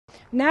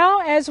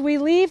Now, as we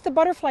leave the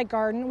butterfly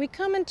garden, we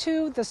come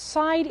into the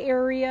side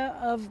area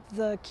of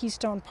the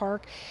Keystone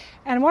Park.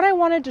 And what I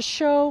wanted to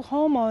show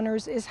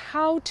homeowners is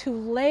how to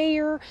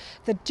layer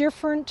the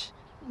different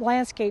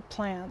landscape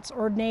plants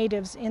or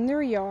natives in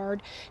their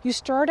yard. You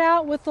start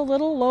out with the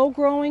little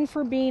low-growing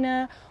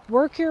verbena,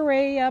 work your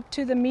way up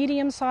to the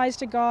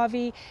medium-sized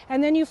agave,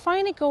 and then you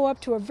finally go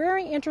up to a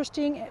very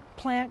interesting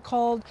plant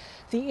called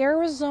the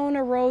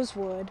Arizona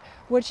rosewood,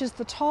 which is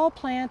the tall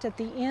plant at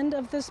the end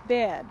of this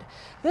bed.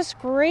 This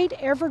great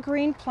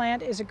evergreen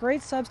plant is a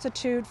great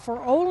substitute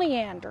for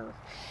oleander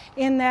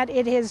in that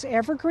it is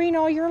evergreen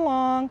all year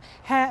long.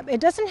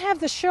 It doesn't have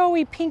the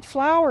showy pink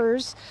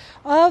flowers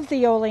of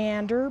the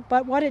oleander,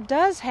 but what it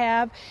does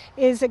have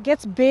is it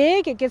gets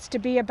big. It gets to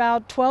be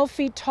about 12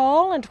 feet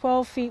tall and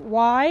 12 feet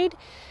wide.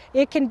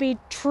 It can be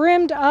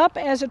trimmed up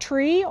as a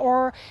tree,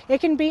 or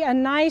it can be a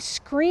nice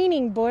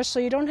screening bush so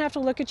you don't have to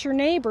look at your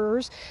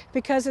neighbors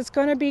because it's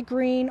going to be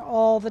green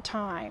all the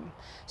time.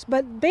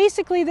 But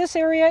basically this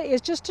area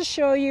is just to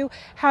show you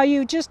how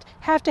you just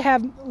have to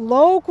have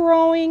low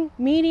growing,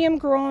 medium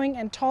growing,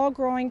 and tall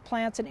growing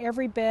plants in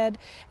every bed,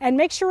 and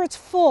make sure it's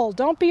full.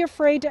 Don't be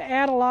afraid to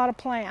add a lot of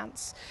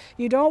plants.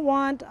 You don't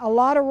want a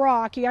lot of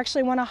rock. You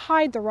actually want to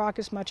hide the rock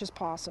as much as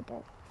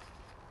possible.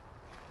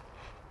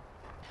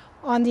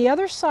 On the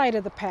other side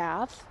of the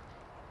path,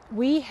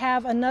 we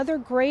have another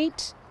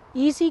great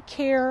easy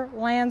care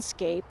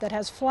landscape that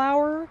has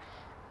flower,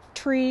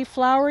 tree,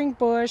 flowering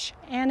bush,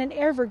 and an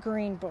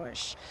evergreen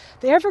bush.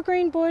 The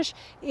evergreen bush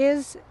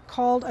is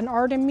called an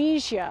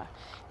artemisia.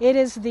 It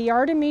is the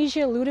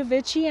Artemisia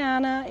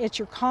ludoviciana. It's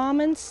your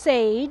common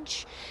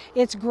sage.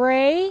 It's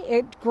gray.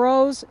 It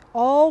grows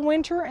all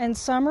winter and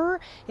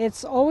summer.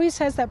 It always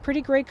has that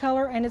pretty gray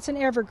color, and it's an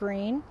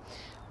evergreen.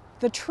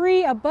 The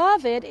tree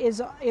above it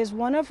is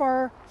one of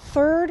our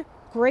third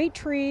great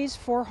trees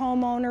for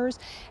homeowners,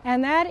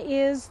 and that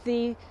is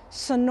the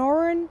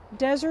Sonoran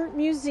Desert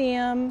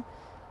Museum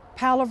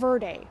Palo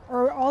Verde,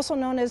 or also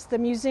known as the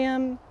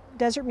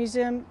Desert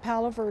Museum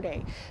Palo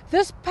Verde.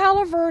 This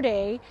Palo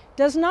Verde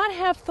does not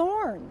have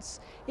thorns.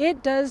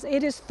 It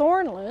is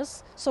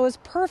thornless, so it's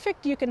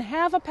perfect. You can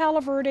have a Palo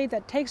Verde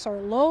that takes our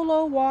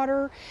low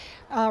water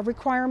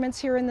requirements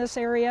here in this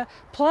area,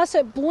 plus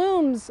it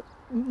blooms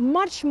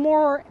much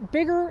more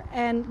bigger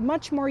and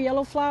much more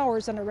yellow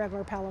flowers than a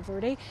regular Palo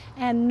Verde,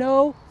 and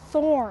no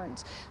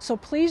thorns. So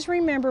please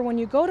remember, when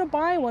you go to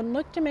buy one,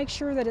 look to make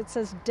sure that it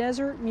says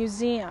Desert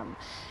Museum.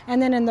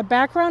 And then in the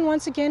background,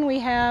 once again,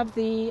 we have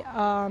the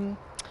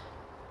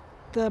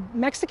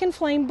Mexican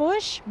flame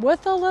bush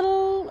with a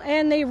little,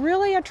 and they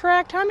really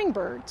attract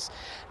hummingbirds.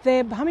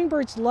 The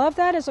hummingbirds love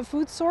that as a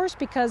food source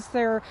because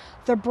they're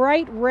the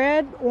bright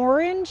red,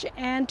 orange,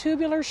 and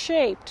tubular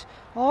shaped.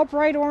 All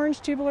bright orange,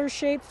 tubular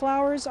shaped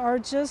flowers are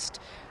just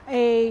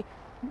a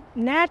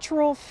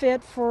natural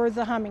fit for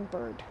the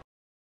hummingbird.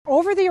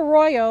 Over the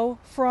arroyo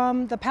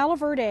from the Palo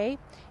Verde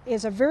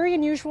is a very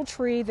unusual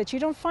tree that you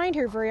don't find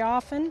here very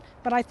often,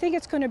 but I think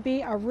it's going to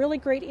be a really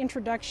great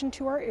introduction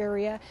to our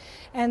area,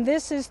 and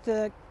this is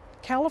the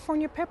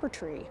California pepper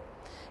tree.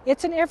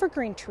 It's an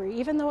evergreen tree,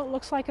 even though it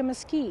looks like a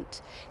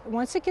mesquite.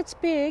 Once it gets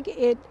big,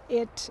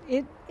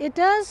 it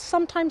does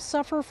sometimes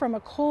suffer from a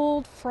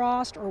cold,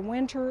 frost, or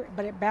winter,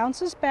 but it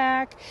bounces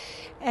back,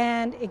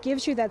 and it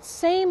gives you that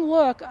same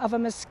look of a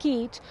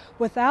mesquite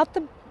without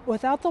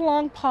the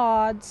long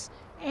pods,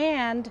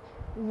 and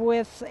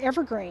with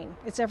evergreen.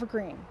 It's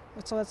evergreen,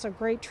 so that's a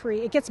great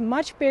tree. It gets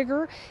much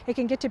bigger. It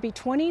can get to be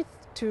 20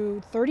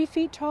 to 30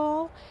 feet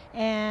tall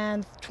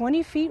and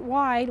 20 feet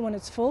wide when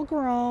it's full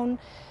grown.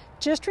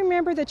 Just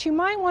remember that you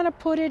might want to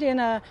put it in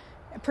a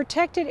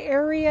protected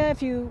area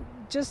if you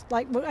just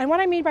like, and what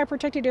I mean by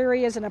protected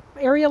area is in an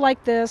area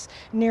like this,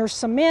 near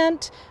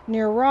cement,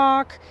 near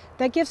rock,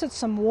 that gives it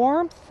some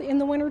warmth in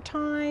the winter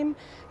time.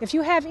 If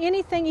you have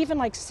anything, even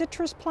like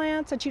citrus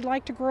plants that you'd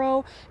like to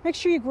grow, make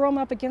sure you grow them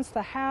up against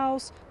the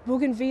house.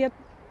 Bougainvillea,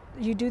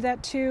 you do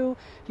that too.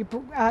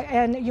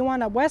 And you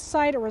want a west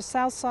side or a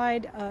south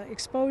side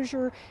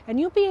exposure, and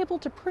you'll be able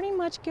to pretty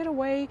much get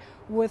away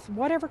with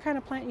whatever kind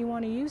of plant you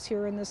want to use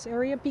here in this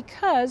area,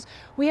 because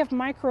we have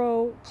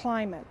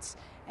microclimates,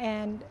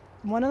 and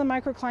one of the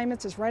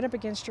microclimates is right up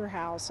against your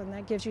house, and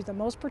that gives you the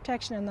most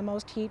protection and the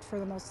most heat for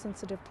the most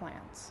sensitive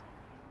plants.